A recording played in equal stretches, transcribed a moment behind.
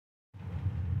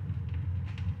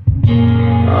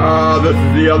This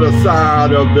is the other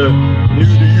side of the new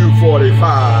to you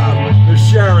 45. Miss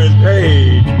Sharon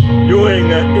Paige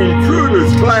doing an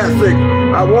Intruders classic.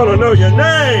 I want to know your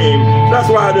name. That's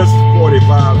why this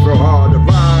 45 is so hard to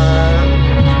find.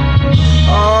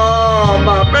 Oh,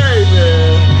 my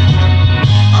baby.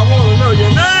 I want to know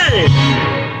your name.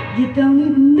 You don't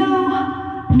even know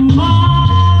my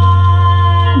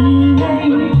name.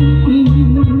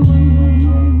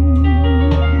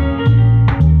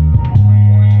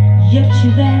 Yet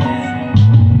you've asked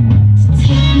to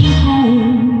take me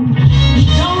home. You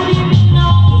don't even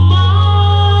know my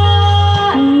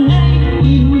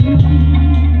name.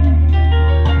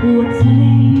 What's my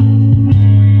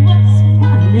name? What's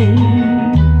my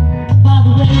name? By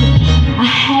the way, I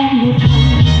have no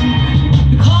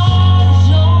phone, because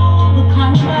you're the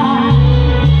kind of guy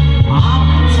I've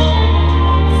been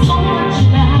told so much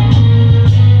about.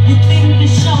 You think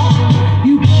you're sharp,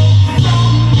 you go so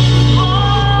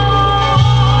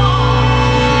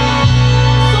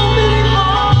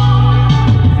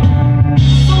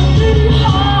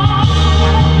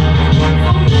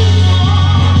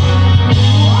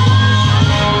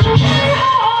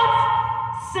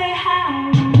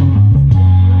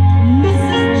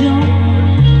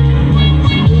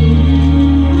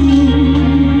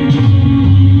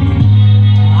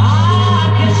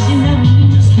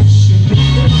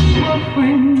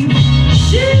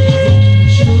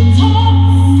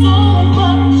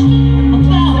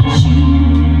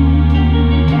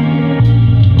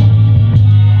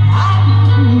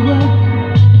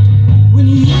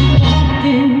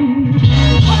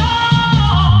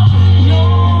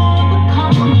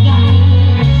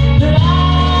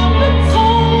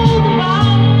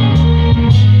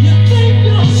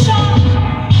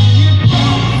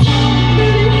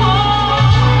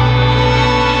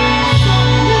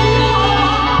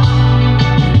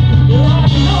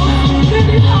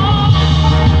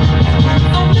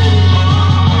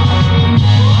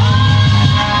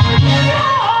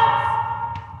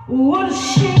what a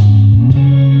shame,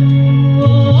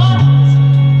 what a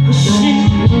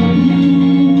shame.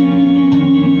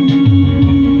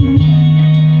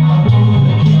 I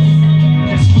wanna kiss,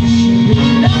 just kiss you.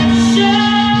 That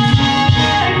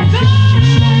shame, that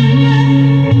shame,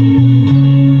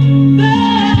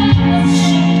 that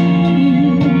shame.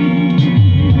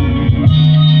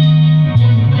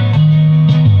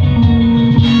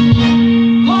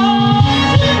 Cause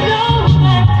you know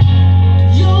that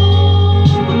you're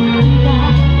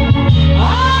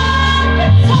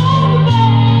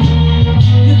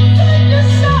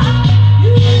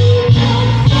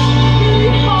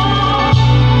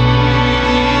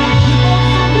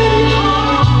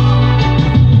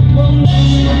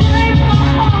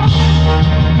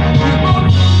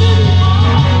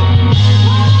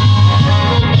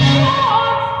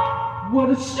what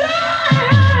a shame,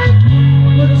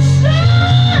 what a shame.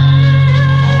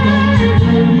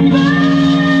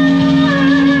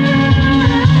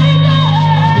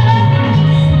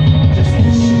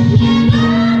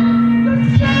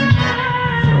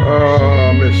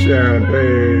 Oh, Miss Sharon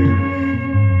Paige,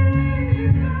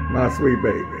 my sweet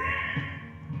baby,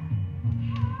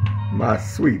 my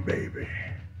sweet baby.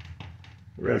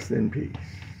 Rest in peace.